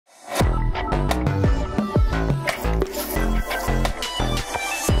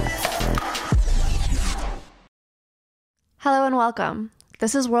Hello and welcome.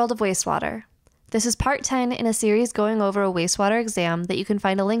 This is World of Wastewater. This is part 10 in a series going over a wastewater exam that you can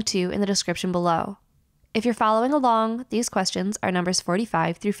find a link to in the description below. If you're following along, these questions are numbers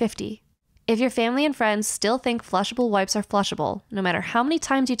 45 through 50. If your family and friends still think flushable wipes are flushable, no matter how many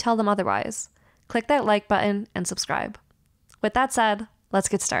times you tell them otherwise, click that like button and subscribe. With that said, let's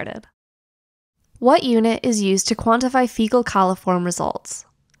get started. What unit is used to quantify fecal coliform results?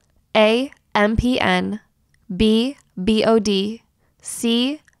 A. MPN, B. BOD,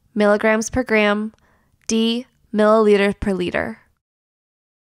 C. milligrams per gram, D. milliliter per liter.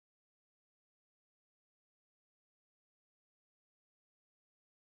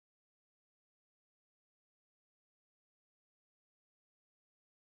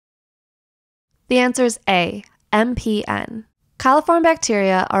 The answer is A. MPN. Coliform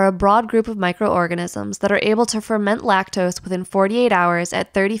bacteria are a broad group of microorganisms that are able to ferment lactose within 48 hours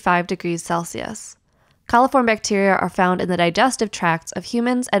at 35 degrees Celsius. Coliform bacteria are found in the digestive tracts of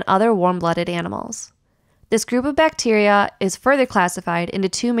humans and other warm-blooded animals. This group of bacteria is further classified into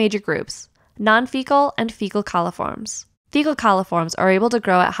two major groups, non-fecal and fecal coliforms. Fecal coliforms are able to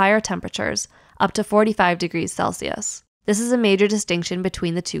grow at higher temperatures, up to 45 degrees Celsius. This is a major distinction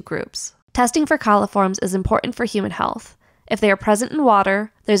between the two groups. Testing for coliforms is important for human health. If they are present in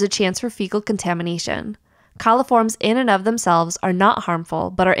water, there's a chance for fecal contamination. Coliforms in and of themselves are not harmful,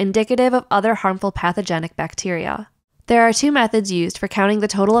 but are indicative of other harmful pathogenic bacteria. There are two methods used for counting the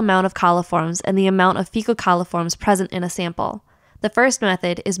total amount of coliforms and the amount of fecal coliforms present in a sample. The first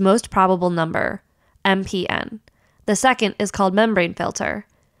method is most probable number, MPN. The second is called membrane filter.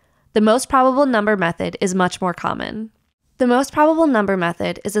 The most probable number method is much more common. The most probable number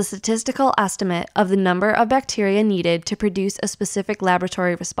method is a statistical estimate of the number of bacteria needed to produce a specific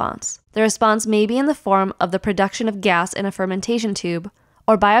laboratory response. The response may be in the form of the production of gas in a fermentation tube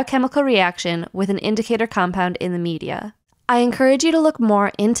or biochemical reaction with an indicator compound in the media. I encourage you to look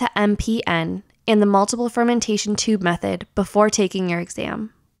more into MPN in the multiple fermentation tube method before taking your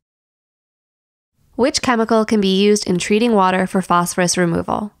exam. Which chemical can be used in treating water for phosphorus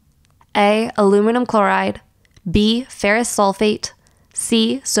removal? A. Aluminum chloride, B. Ferrous sulfate,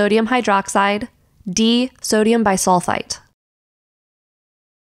 C. Sodium hydroxide, D. Sodium bisulfite.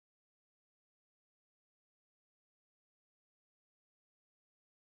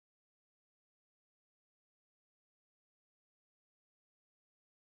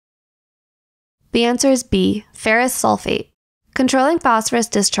 The answer is B. Ferrous sulfate. Controlling phosphorus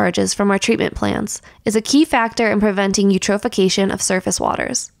discharges from our treatment plants is a key factor in preventing eutrophication of surface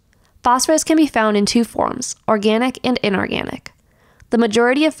waters. Phosphorus can be found in two forms, organic and inorganic. The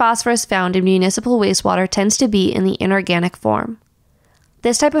majority of phosphorus found in municipal wastewater tends to be in the inorganic form.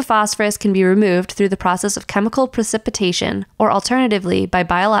 This type of phosphorus can be removed through the process of chemical precipitation or alternatively by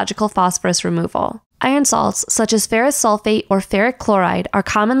biological phosphorus removal. Iron salts, such as ferrous sulfate or ferric chloride, are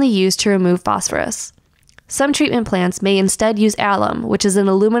commonly used to remove phosphorus. Some treatment plants may instead use alum, which is an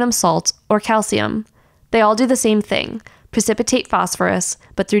aluminum salt, or calcium. They all do the same thing, precipitate phosphorus,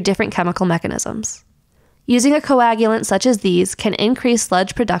 but through different chemical mechanisms. Using a coagulant such as these can increase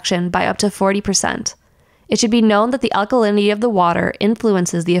sludge production by up to 40%. It should be known that the alkalinity of the water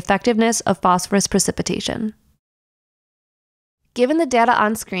influences the effectiveness of phosphorus precipitation. Given the data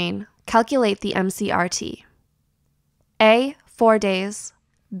on screen, calculate the MCRT. A. 4 days,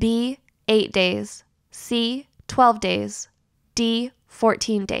 B. 8 days, C. 12 days, D.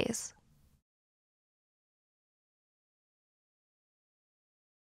 14 days.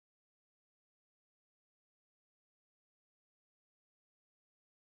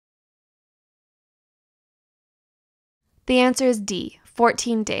 The answer is D,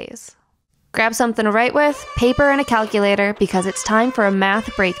 14 days. Grab something to write with, paper and a calculator, because it's time for a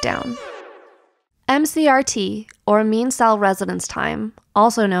math breakdown. MCRT, or mean cell residence time,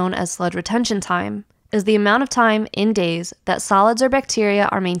 also known as sludge retention time, is the amount of time in days that solids or bacteria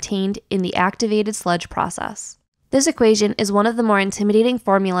are maintained in the activated sludge process. This equation is one of the more intimidating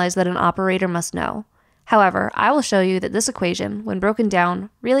formulas that an operator must know. However, I will show you that this equation, when broken down,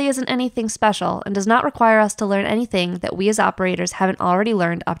 really isn't anything special and does not require us to learn anything that we as operators haven't already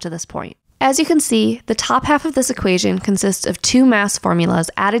learned up to this point. As you can see, the top half of this equation consists of two mass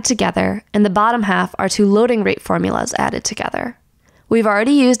formulas added together, and the bottom half are two loading rate formulas added together. We've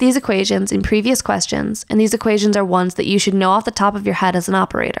already used these equations in previous questions, and these equations are ones that you should know off the top of your head as an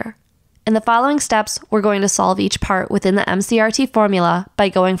operator. In the following steps, we're going to solve each part within the MCRT formula by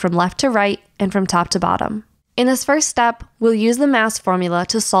going from left to right and from top to bottom. In this first step, we'll use the mass formula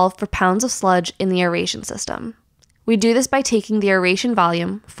to solve for pounds of sludge in the aeration system. We do this by taking the aeration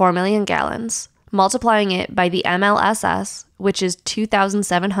volume, 4 million gallons, multiplying it by the MLSS, which is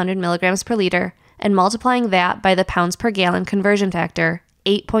 2,700 milligrams per liter, and multiplying that by the pounds per gallon conversion factor,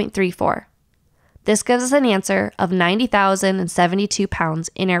 8.34. This gives us an answer of 90,072 pounds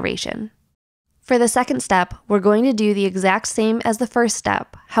in aeration. For the second step, we're going to do the exact same as the first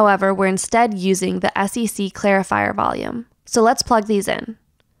step. However, we're instead using the SEC clarifier volume. So let's plug these in.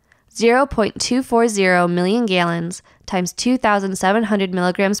 0.240 million gallons times 2,700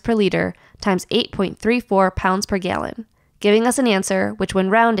 milligrams per liter times 8.34 pounds per gallon, giving us an answer which, when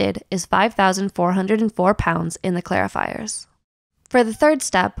rounded, is 5,404 pounds in the clarifiers. For the third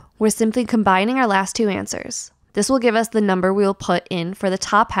step, we're simply combining our last two answers. This will give us the number we will put in for the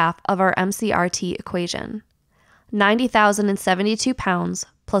top half of our MCRT equation. 90,072 pounds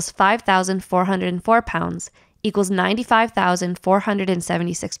plus 5,404 pounds equals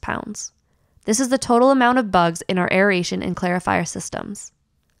 95,476 pounds. This is the total amount of bugs in our aeration and clarifier systems.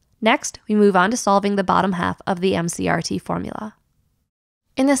 Next, we move on to solving the bottom half of the MCRT formula.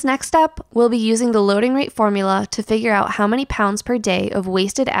 In this next step, we'll be using the loading rate formula to figure out how many pounds per day of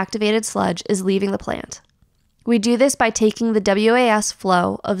wasted activated sludge is leaving the plant. We do this by taking the WAS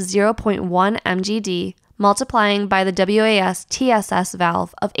flow of 0.1 mgd multiplying by the WAS TSS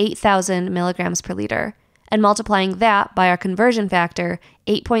valve of 8,000 milligrams per liter, and multiplying that by our conversion factor,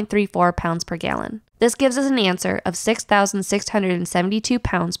 8.34 pounds per gallon. This gives us an answer of 6,672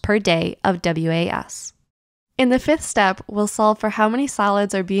 pounds per day of WAS. In the fifth step, we'll solve for how many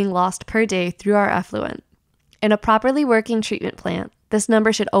solids are being lost per day through our effluent. In a properly working treatment plant, this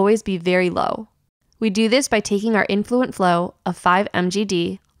number should always be very low. We do this by taking our influent flow of 5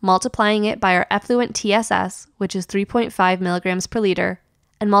 mgd, multiplying it by our effluent TSS, which is 3.5 milligrams per liter,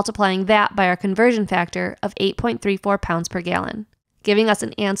 and multiplying that by our conversion factor of 8.34 pounds per gallon, giving us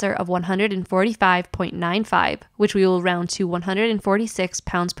an answer of 145.95, which we will round to 146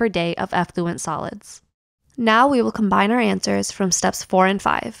 pounds per day of effluent solids. Now we will combine our answers from steps 4 and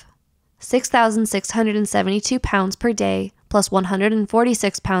 5. 6,672 pounds per day plus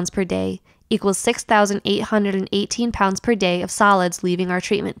 146 pounds per day equals 6,818 pounds per day of solids leaving our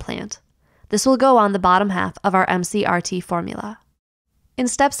treatment plant. This will go on the bottom half of our MCRT formula. In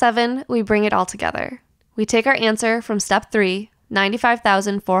step 7, we bring it all together. We take our answer from step 3,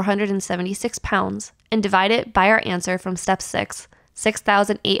 95,476 pounds, and divide it by our answer from step 6,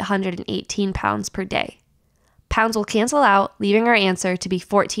 6,818 pounds per day. Pounds will cancel out, leaving our answer to be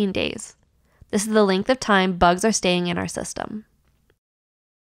 14 days. This is the length of time bugs are staying in our system.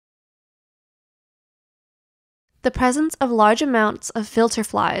 The presence of large amounts of filter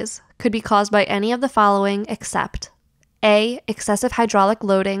flies could be caused by any of the following except A. Excessive hydraulic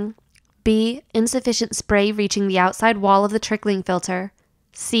loading, B. Insufficient spray reaching the outside wall of the trickling filter,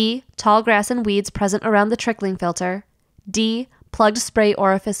 C. Tall grass and weeds present around the trickling filter, D. Plugged spray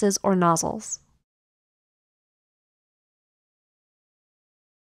orifices or nozzles.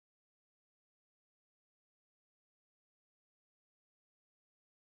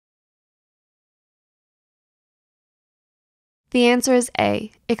 The answer is A.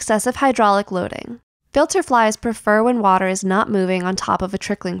 Excessive hydraulic loading. Filter flies prefer when water is not moving on top of a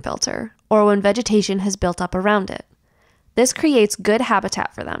trickling filter, or when vegetation has built up around it. This creates good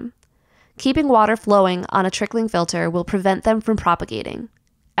habitat for them. Keeping water flowing on a trickling filter will prevent them from propagating.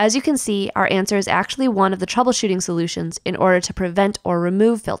 As you can see, our answer is actually one of the troubleshooting solutions in order to prevent or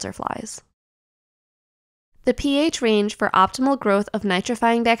remove filter flies. The pH range for optimal growth of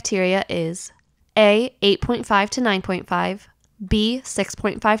nitrifying bacteria is A. 8.5 to 9.5, B.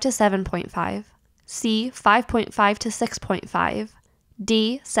 6.5 to 7.5, C. 5.5 to 6.5,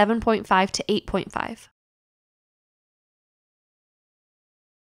 D. 7.5 to 8.5.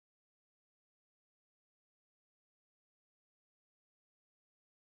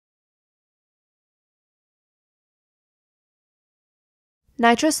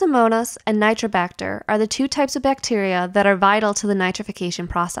 Nitrosomonas and Nitrobacter are the two types of bacteria that are vital to the nitrification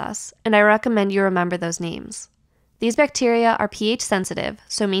process, and I recommend you remember those names. These bacteria are pH sensitive,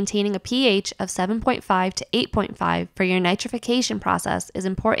 so maintaining a pH of 7.5 to 8.5 for your nitrification process is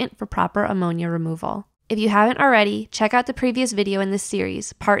important for proper ammonia removal. If you haven't already, check out the previous video in this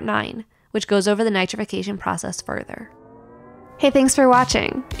series, Part 9, which goes over the nitrification process further. Hey, thanks for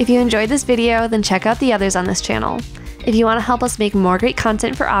watching. If you enjoyed this video, then check out the others on this channel. If you want to help us make more great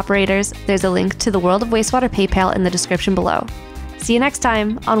content for operators, there's a link to the World of Wastewater PayPal in the description below. See you next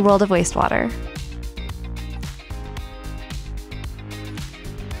time on World of Wastewater.